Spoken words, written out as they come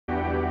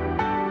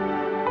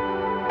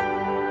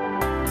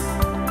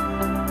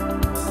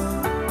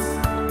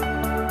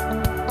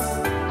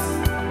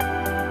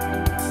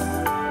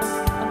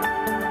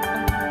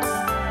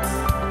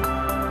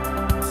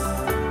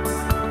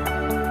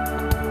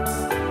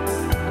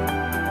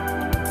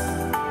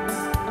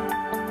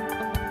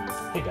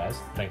Hey guys,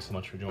 thanks so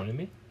much for joining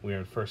me. We are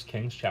in 1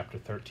 Kings chapter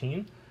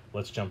 13.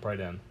 Let's jump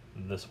right in.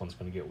 This one's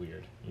going to get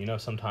weird. You know,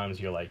 sometimes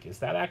you're like, is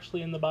that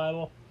actually in the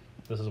Bible?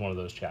 This is one of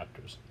those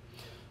chapters.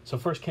 So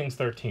 1 Kings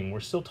 13, we're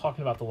still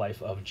talking about the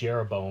life of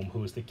Jeroboam,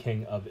 who is the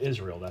king of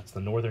Israel. That's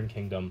the northern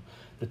kingdom,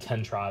 the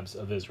 10 tribes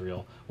of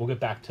Israel. We'll get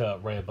back to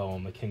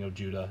Rehoboam, the king of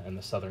Judah, and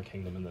the southern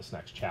kingdom in this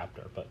next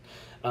chapter. But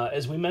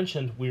as we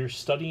mentioned, we're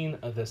studying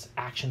this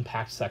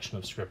action-packed section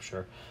of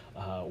Scripture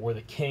where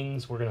the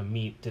kings we're going to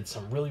meet did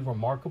some really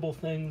remarkable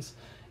things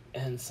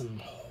and some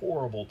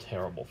horrible,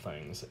 terrible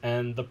things.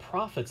 And the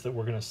prophets that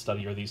we're going to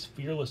study are these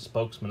fearless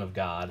spokesmen of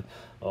God.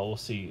 Well, we'll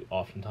see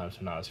oftentimes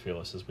they're not as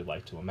fearless as we'd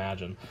like to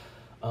imagine.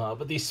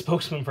 But these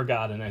spokesmen for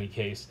God, in any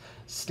case,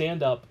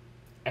 stand up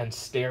and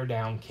stare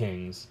down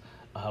kings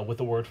with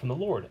a word from the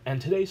Lord.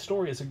 And today's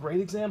story is a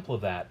great example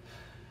of that.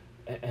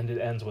 And it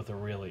ends with a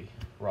really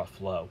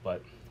rough low,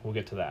 but we'll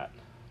get to that.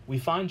 We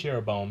find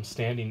Jeroboam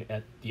standing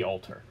at the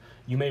altar.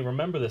 You may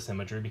remember this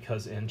imagery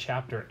because in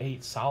chapter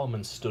 8,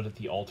 Solomon stood at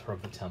the altar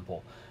of the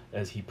temple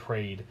as he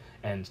prayed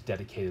and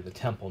dedicated the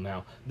temple.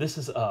 Now, this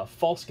is a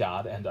false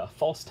god and a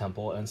false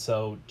temple, and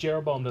so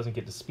Jeroboam doesn't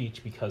get to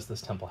speak because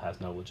this temple has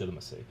no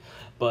legitimacy.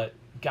 But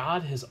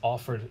God has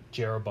offered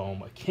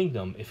Jeroboam a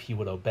kingdom if he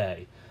would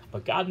obey,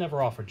 but God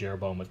never offered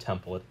Jeroboam a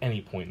temple at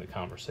any point in the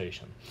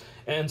conversation.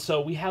 And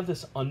so we have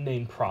this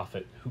unnamed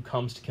prophet who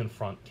comes to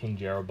confront King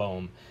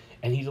Jeroboam,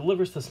 and he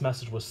delivers this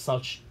message with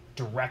such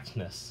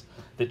directness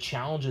that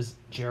challenges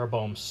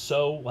Jeroboam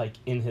so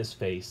in his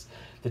face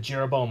that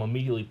Jeroboam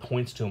immediately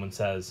points to him and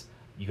says,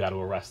 you got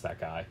to arrest that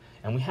guy.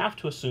 And we have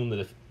to assume that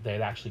if they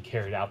had actually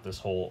carried out this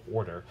whole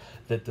order,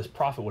 that this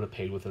prophet would have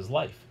paid with his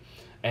life.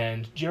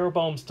 And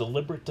Jeroboam's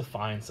deliberate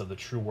defiance of the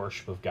true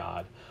worship of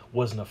God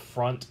was an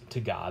affront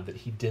to God that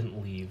he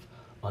didn't leave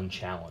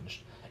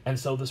unchallenged. And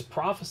so this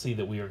prophecy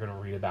that we are going to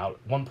read about,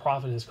 one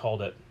prophet has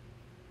called it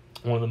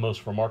one of the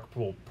most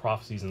remarkable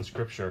prophecies in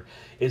Scripture,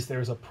 is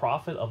there's a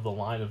prophet of the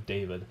line of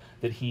David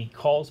that he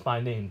calls by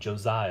name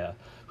Josiah,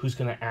 who's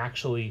going to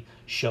actually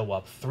show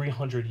up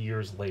 300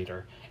 years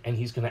later, and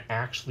he's going to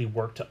actually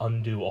work to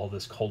undo all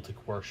this cultic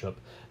worship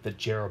that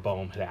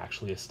Jeroboam had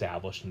actually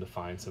established in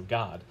defiance of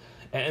God.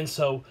 And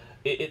so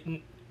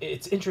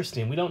it's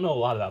interesting. We don't know a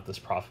lot about this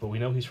prophet, but we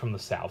know he's from the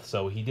south,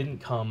 so he didn't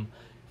come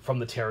from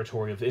the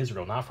territory of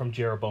Israel, not from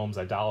Jeroboam's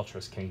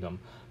idolatrous kingdom,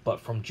 but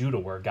from Judah,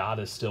 where God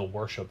is still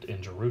worshipped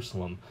in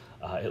Jerusalem,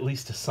 at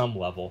least to some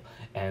level,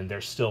 and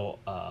they're still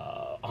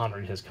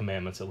honoring his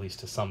commandments, at least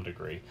to some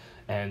degree.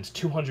 And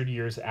 200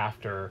 years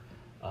after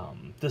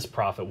this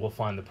prophet, we'll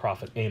find the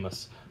prophet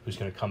Amos, who's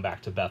going to come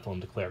back to Bethel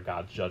and declare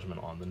God's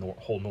judgment on the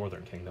whole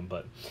northern kingdom.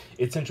 But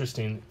it's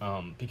interesting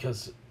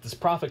because this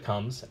prophet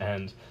comes,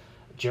 and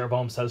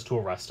Jeroboam says to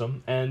arrest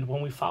him, and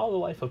when we follow the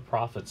life of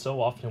prophets,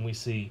 so often we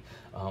see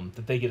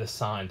that they get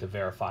assigned to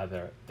verify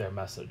their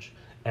message.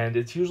 And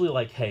it's usually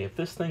like, hey, if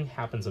this thing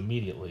happens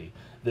immediately,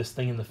 this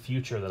thing in the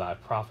future that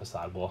I've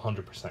prophesied will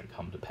 100%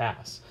 come to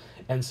pass.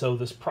 And so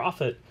this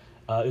prophet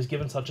is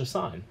given such a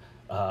sign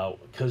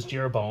because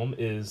Jeroboam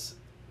is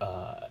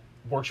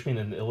worshiping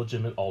an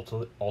illegitimate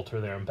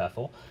altar there in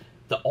Bethel.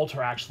 The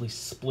altar actually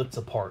splits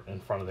apart in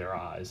front of their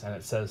eyes, and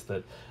it says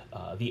that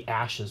the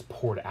ashes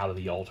poured out of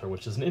the altar,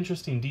 which is an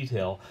interesting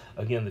detail.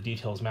 Again, the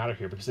details matter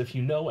here, because if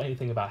you know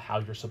anything about how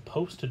you're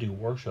supposed to do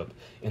worship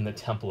in the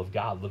temple of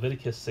God,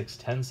 Leviticus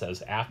 6:10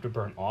 says, after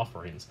burnt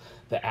offerings,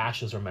 the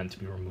ashes are meant to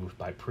be removed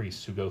by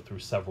priests who go through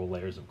several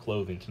layers of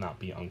clothing to not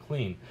be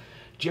unclean.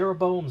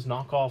 Jeroboam's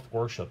knockoff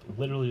worship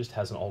literally just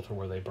has an altar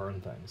where they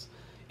burn things.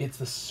 It's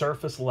the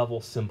surface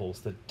level symbols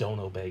that don't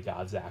obey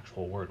God's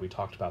actual word. We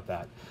talked about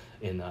that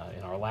in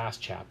our last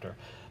chapter.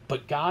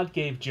 But God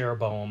gave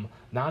Jeroboam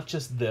not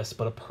just this,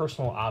 but a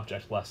personal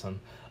object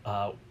lesson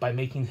by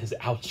making his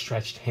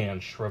outstretched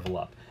hand shrivel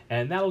up.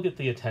 And that'll get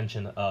the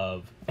attention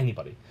of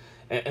anybody.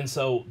 And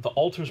so the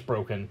altar's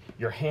broken,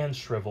 your hand's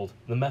shriveled,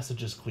 the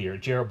message is clear.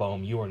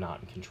 Jeroboam, you are not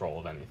in control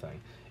of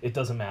anything. It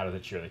doesn't matter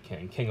that you're the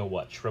king. King of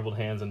what? Shriveled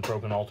hands and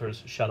broken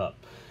altars? Shut up.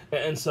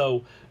 And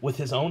so, with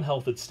his own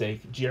health at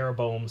stake,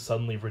 Jeroboam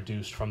suddenly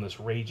reduced from this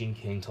raging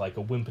king to like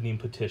a whimpering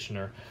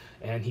petitioner,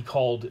 and he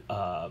called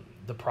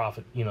the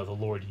prophet, the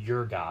Lord,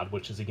 your God,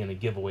 which is again a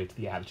giveaway to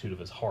the attitude of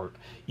his heart.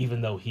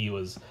 Even though he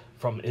was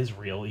from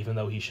Israel, even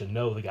though he should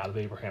know the God of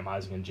Abraham,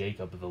 Isaac, and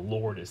Jacob, the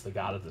Lord is the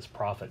God of this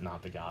prophet,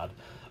 not the God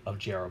of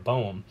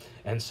Jeroboam.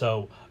 And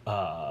so,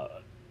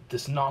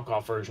 this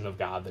knockoff version of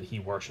God that he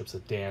worships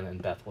at Dan and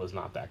Bethel is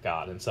not that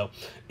God. And so,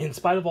 in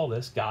spite of all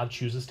this, God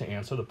chooses to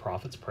answer the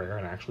prophet's prayer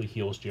and actually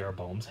heals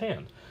Jeroboam's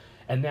hand.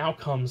 And now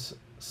comes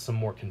some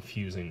more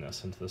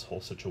confusingness into this whole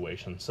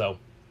situation. So,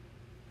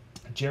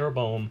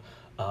 Jeroboam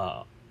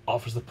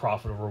offers the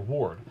prophet a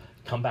reward.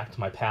 Come back to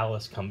my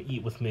palace, come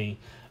eat with me.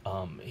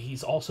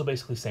 He's also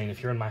basically saying,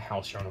 if you're in my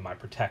house, you're under my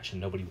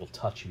protection. Nobody will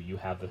touch you. You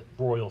have the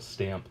royal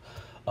stamp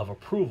of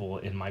approval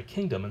in my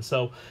kingdom. And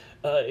so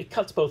it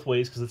cuts both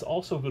ways, because it's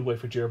also a good way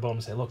for Jeroboam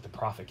to say, look, the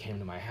prophet came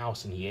to my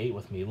house and he ate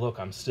with me. Look,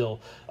 I'm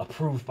still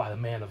approved by the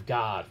man of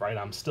God, right?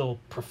 I'm still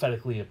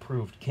prophetically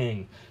approved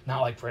king,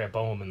 not like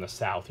Rehoboam in the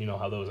south. You know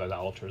how those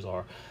idolaters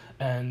are.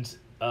 And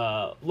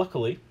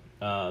luckily,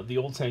 the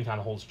old saying kind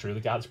of holds true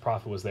that God's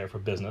prophet was there for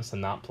business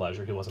and not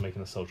pleasure. He wasn't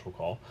making a social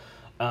call.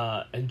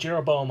 And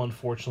Jeroboam,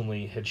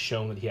 unfortunately, had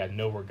shown that he had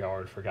no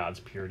regard for God's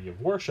purity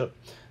of worship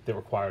that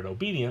required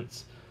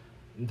obedience.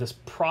 This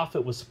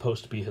prophet was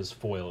supposed to be his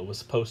foil. It was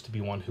supposed to be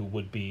one who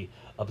would be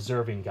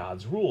observing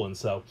God's rule. And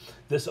so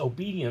this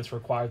obedience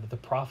required that the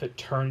prophet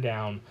turn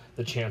down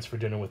the chance for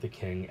dinner with the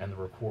king and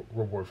the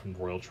reward from the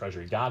royal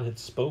treasury. God had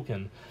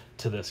spoken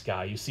to this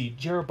guy. You see,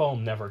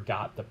 Jeroboam never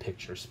got the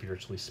picture,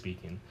 spiritually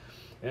speaking.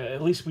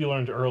 At least we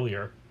learned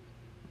earlier,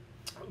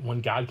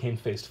 when God came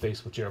face to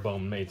face with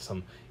Jeroboam and made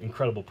some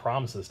incredible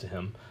promises to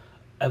him,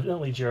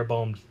 evidently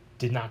Jeroboam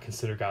did not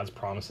consider God's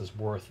promises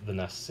worth the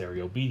necessary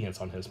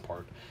obedience on his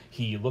part.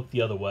 He looked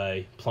the other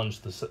way,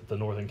 plunged the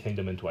northern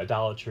kingdom into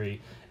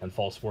idolatry and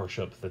false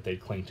worship that they'd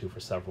clung to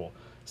for several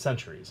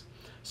centuries.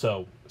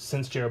 So,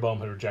 since Jeroboam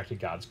had rejected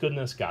God's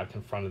goodness, God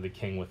confronted the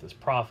king with his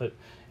prophet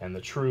and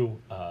the true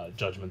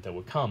judgment that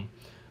would come.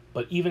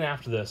 But even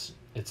after this,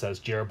 it says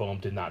Jeroboam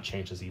did not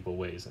change his evil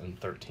ways in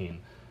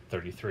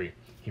 13:33.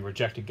 He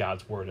rejected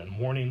God's word and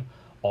warning.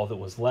 All that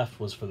was left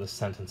was for the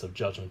sentence of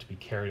judgment to be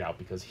carried out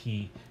because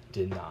he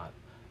did not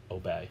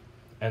obey.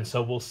 And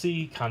so we'll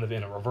see, kind of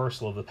in a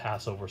reversal of the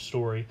Passover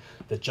story,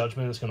 that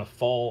judgment is going to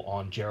fall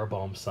on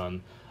Jeroboam's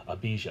son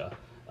Abijah,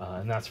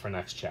 and that's for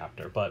next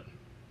chapter. But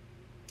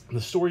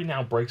the story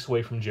now breaks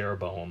away from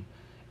Jeroboam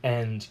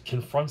and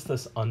confronts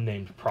this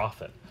unnamed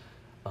prophet,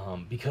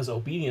 because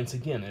obedience,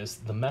 again, is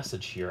the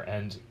message here,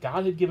 and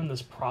God had given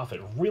this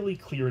prophet really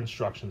clear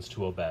instructions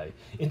to obey.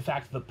 In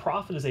fact, the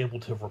prophet is able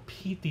to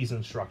repeat these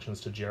instructions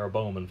to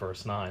Jeroboam in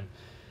verse 9.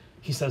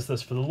 He says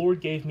this, "For the Lord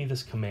gave me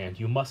this command,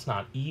 you must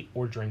not eat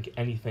or drink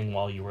anything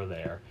while you are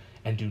there,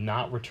 and do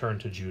not return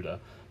to Judah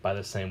by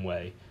the same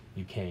way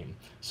you came."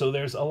 So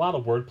there's a lot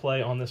of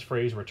wordplay on this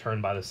phrase,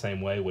 return by the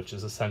same way, which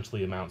is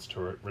essentially amounts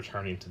to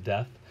returning to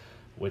death,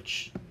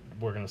 which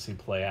we're going to see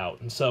play out.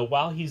 And so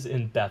while he's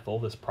in Bethel,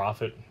 this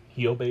prophet,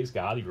 he obeys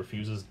God. He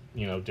refuses,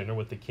 dinner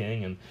with the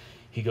king, and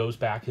he goes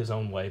back his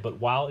own way.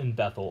 But while in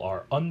Bethel,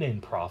 our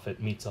unnamed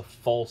prophet meets a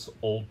false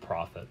old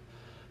prophet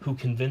who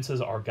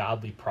convinces our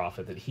godly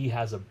prophet that he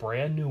has a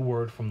brand new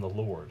word from the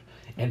Lord,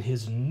 and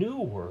his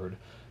new word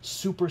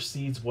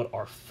supersedes what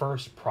our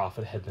first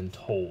prophet had been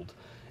told.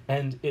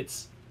 And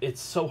it's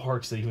so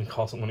hard to even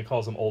call him, when he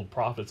calls him old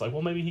prophet, it's like,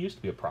 well, maybe he used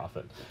to be a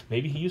prophet.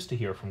 Maybe he used to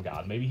hear from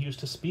God. Maybe he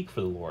used to speak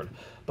for the Lord.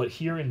 But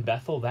here in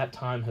Bethel, that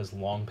time has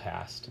long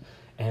passed.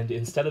 And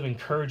instead of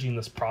encouraging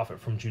this prophet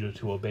from Judah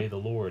to obey the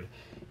Lord,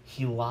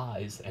 he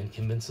lies and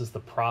convinces the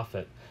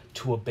prophet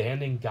to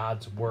abandon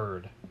God's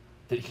word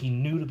that he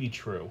knew to be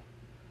true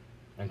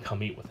and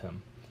come eat with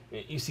him.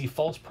 You see,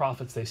 false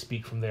prophets, they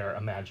speak from their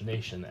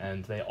imagination,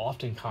 and they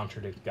often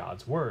contradict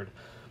God's word.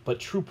 But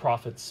true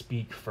prophets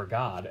speak for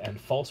God, and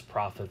false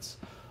prophets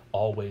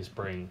always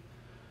bring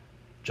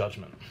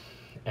judgment.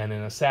 And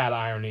in a sad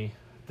irony,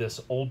 this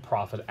old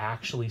prophet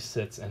actually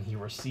sits and he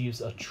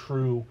receives a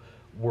true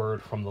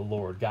word from the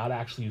Lord. God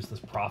actually used this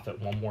prophet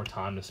one more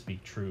time to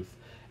speak truth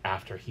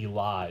after he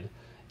lied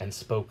and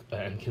spoke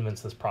and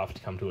convinced this prophet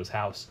to come to his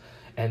house.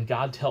 And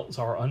God tells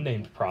our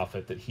unnamed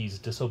prophet that he's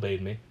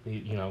disobeyed me.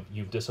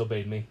 You've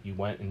disobeyed me. You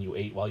went and you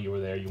ate while you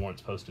were there. You weren't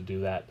supposed to do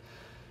that.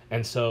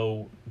 And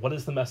so, what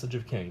is the message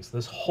of Kings?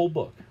 This whole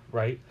book,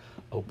 right?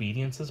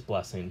 Obedience is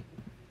blessing,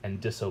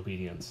 and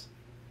disobedience,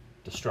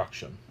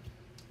 destruction.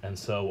 And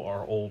so,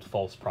 our old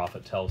false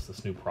prophet tells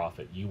this new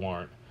prophet, you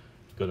aren't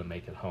going to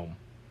make it home.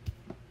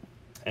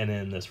 And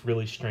in this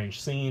really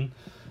strange scene,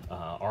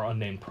 our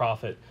unnamed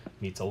prophet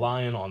meets a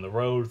lion on the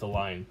road. The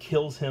lion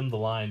kills him. The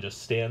lion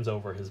just stands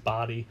over his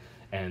body,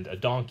 and a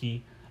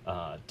donkey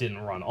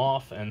didn't run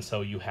off, and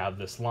so you have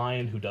this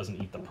lion who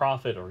doesn't eat the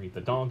prophet or eat the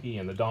donkey,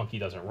 and the donkey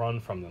doesn't run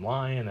from the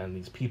lion, and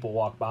these people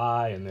walk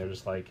by, and they're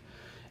just like,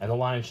 and the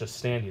lion's just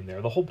standing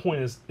there. The whole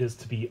point is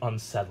to be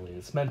unsettling.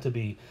 It's meant to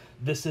be,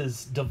 this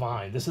is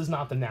divine. This is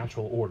not the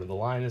natural order. The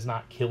lion is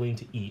not killing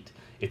to eat.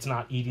 It's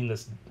not eating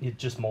this, it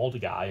just mauled a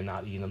guy and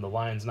not eating him. The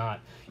lion's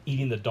not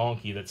eating the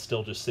donkey that's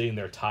still just sitting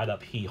there tied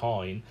up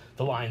hee-hawing.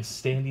 The lion's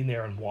standing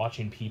there and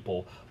watching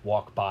people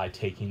walk by,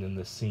 taking in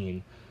this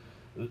scene.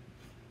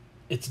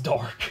 It's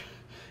dark.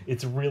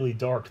 It's really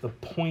dark. The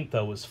point,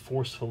 though, is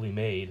forcefully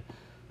made.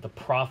 The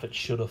prophet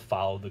should have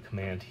followed the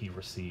command he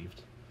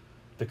received.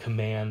 The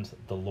command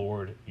the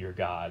Lord your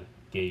God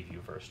gave you,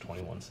 verse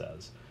 21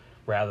 says,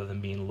 rather than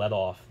being led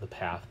off the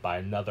path by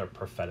another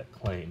prophetic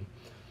claim.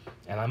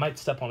 And I might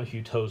step on a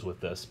few toes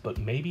with this, but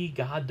maybe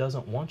God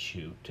doesn't want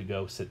you to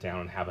go sit down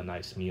and have a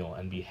nice meal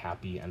and be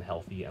happy and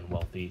healthy and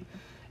wealthy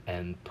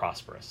and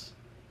prosperous.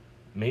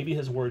 Maybe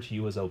his word to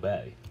you is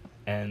obey.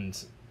 And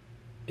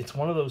it's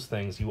one of those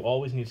things, you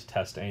always need to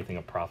test anything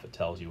a prophet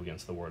tells you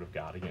against the word of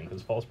God, again,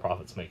 because false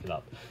prophets make it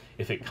up.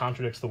 If it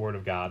contradicts the word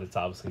of God, it's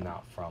obviously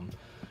not from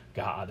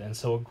God. And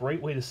so a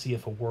great way to see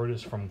if a word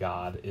is from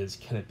God is,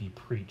 can it be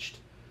preached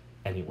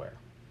anywhere?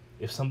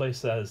 If somebody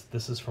says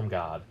this is from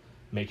God,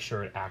 make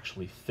sure it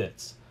actually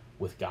fits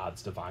with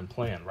God's divine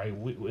plan, right?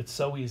 It's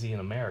so easy in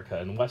America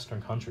and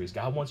Western countries.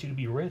 God wants you to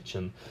be rich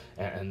and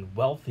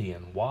wealthy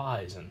and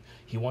wise, and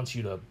he wants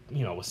you to,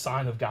 a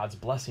sign of God's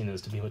blessing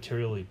is to be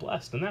materially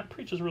blessed. And that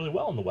preaches really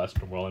well in the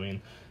Western world. I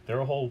mean, there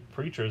are whole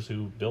preachers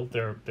who built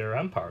their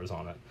empires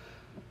on it.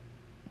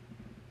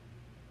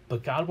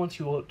 But God wants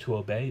you to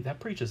obey. That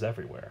preaches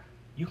everywhere.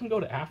 You can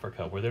go to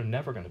Africa where they're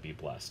never going to be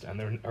blessed and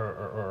they're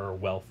or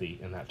wealthy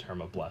in that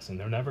term of blessing.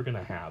 They're never going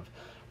to have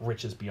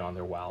riches beyond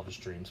their wildest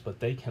dreams, but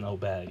they can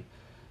obey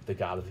the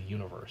God of the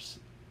universe.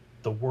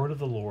 The word of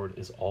the Lord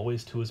is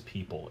always to his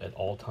people at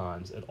all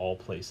times, at all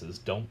places.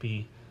 Don't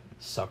be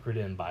suckered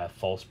in by a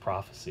false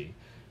prophecy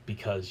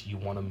because you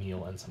want a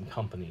meal and some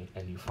company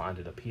and you find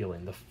it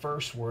appealing. The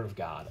first word of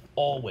God,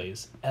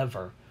 always,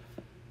 ever,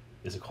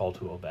 is a call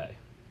to obey.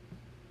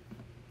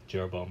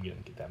 Jeroboam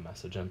didn't get that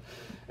message.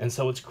 And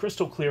so it's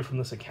crystal clear from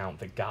this account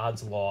that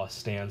God's law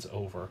stands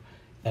over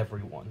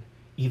everyone,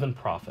 even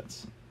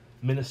prophets,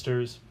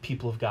 ministers,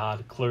 people of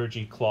God,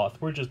 clergy, cloth.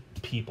 We're just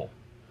people.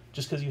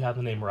 Just because you have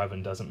the name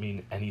Reverend doesn't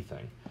mean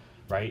anything,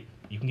 right?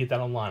 You can get that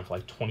online for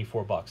like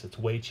 $24. It's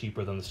way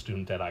cheaper than the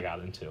student debt I got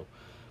into.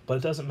 But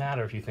it doesn't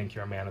matter if you think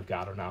you're a man of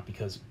God or not,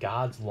 because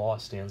God's law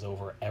stands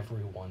over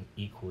everyone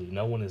equally.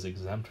 No one is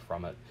exempt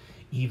from it.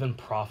 Even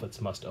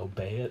prophets must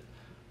obey it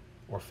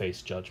or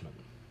face judgment.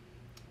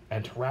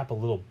 And to wrap a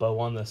little bow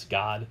on this,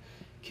 God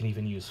can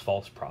even use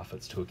false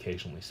prophets to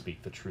occasionally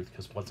speak the truth.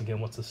 Because once again,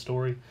 what's the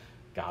story?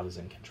 God is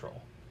in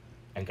control.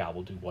 And God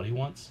will do what he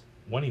wants,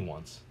 when he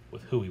wants,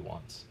 with who he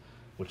wants.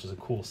 Which is a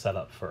cool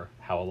setup for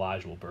how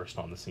Elijah will burst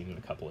on the scene in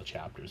a couple of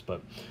chapters.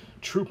 But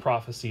true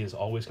prophecy is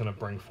always going to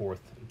bring forth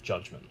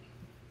judgment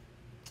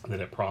that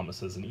it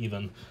promises. And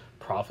even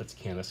prophets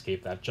can't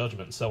escape that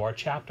judgment. So our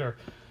chapter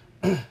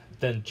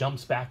then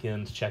jumps back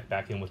in to check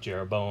back in with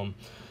Jeroboam,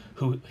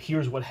 who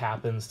hears what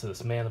happens to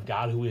this man of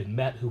God who he had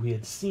met, who he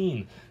had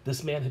seen.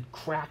 This man had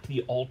cracked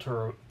the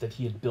altar that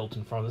he had built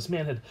in front of. This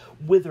man had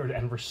withered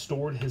and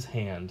restored his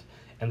hand.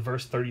 And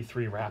verse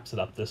 33 wraps it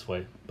up this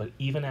way. But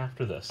even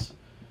after this,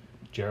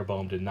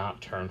 Jeroboam did not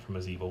turn from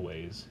his evil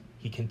ways.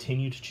 He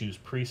continued to choose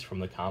priests from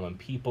the common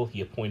people. He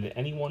appointed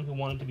anyone who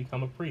wanted to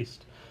become a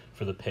priest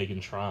for the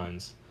pagan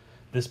shrines.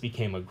 This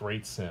became a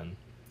great sin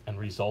and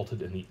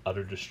resulted in the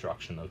utter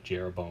destruction of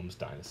Jeroboam's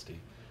dynasty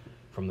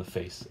from the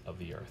face of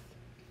the earth.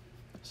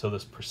 So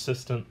this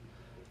persistent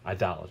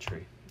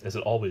idolatry, as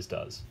it always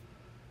does,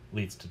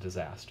 leads to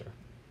disaster.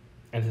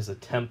 And his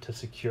attempt to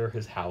secure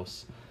his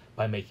house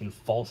by making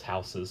false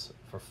houses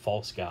for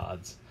false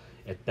gods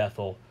at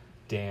Bethel,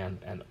 Dan,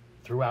 and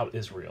throughout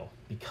Israel.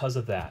 Because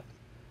of that,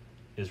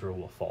 Israel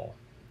will fall.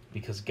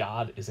 Because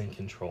God is in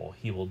control.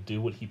 He will do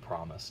what he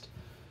promised.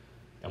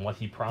 And what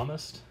he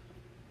promised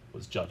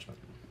was judgment.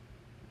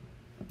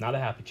 Not a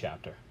happy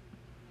chapter.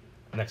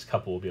 The next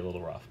couple will be a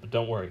little rough. But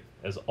don't worry,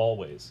 as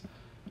always,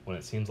 when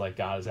it seems like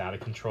God is out of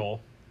control,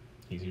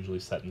 he's usually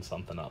setting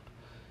something up.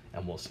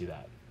 And we'll see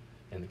that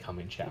in the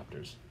coming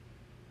chapters.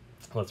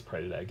 Let's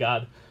pray today.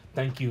 God,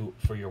 thank you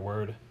for your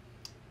word.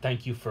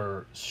 Thank you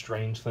for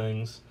strange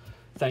things.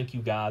 Thank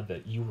you, God,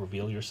 that you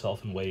reveal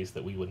yourself in ways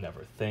that we would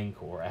never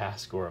think or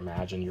ask or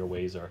imagine. Your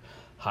ways are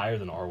higher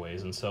than our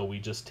ways. And so we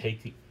just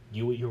take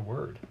you at your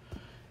word.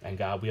 And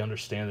God, we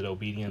understand that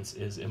obedience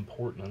is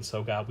important. And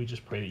so, God, we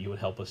just pray that you would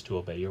help us to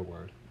obey your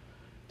word.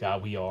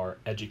 God, we are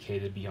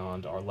educated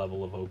beyond our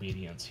level of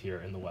obedience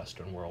here in the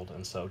Western world.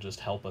 And so just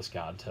help us,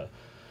 God, to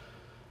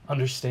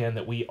understand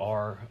that we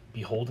are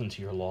beholden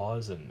to your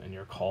laws and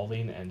your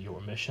calling and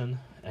your mission.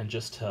 And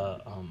just to,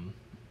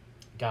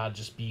 God,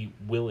 just be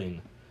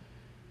willing,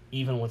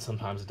 even when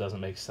sometimes it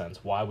doesn't make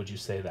sense. Why would you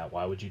say that?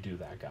 Why would you do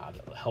that,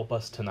 God? Help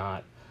us to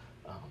not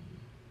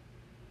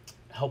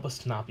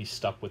be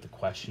stuck with the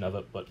question of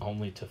it, but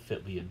only to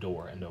fitly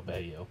adore and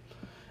obey you.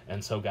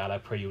 And so, God, I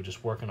pray you would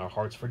just work in our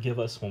hearts. Forgive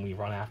us when we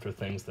run after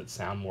things that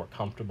sound more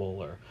comfortable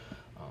or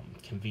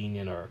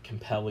convenient or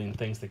compelling,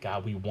 things that,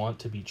 God, we want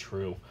to be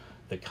true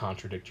that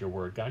contradict your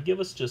word. God, give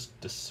us just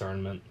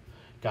discernment.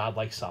 God,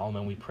 like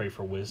Solomon, we pray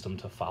for wisdom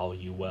to follow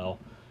you well.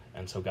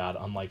 And so, God,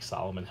 unlike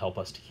Solomon, help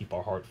us to keep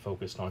our heart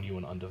focused on you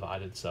and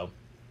undivided. So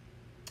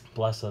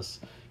bless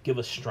us. Give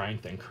us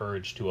strength and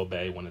courage to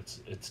obey when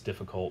it's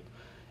difficult.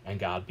 And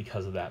God,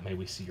 because of that, may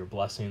we see your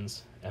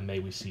blessings and may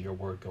we see your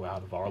word go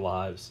out of our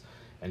lives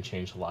and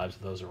change the lives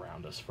of those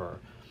around us for,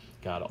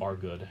 God, our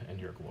good and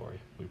your glory.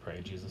 We pray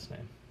in Jesus'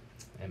 name.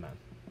 Amen.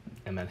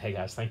 Amen. Hey,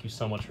 guys, thank you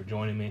so much for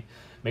joining me.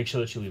 Make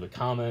sure that you leave a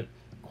comment,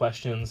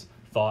 questions,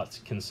 thoughts,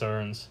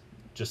 concerns.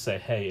 Just say,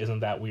 hey, isn't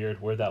that weird?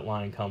 Where'd that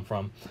line come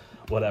from?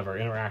 Whatever.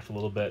 Interact a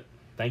little bit.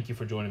 Thank you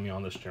for joining me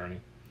on this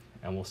journey.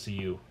 And we'll see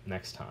you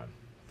next time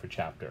for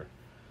chapter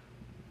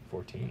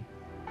 14.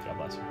 God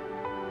bless you.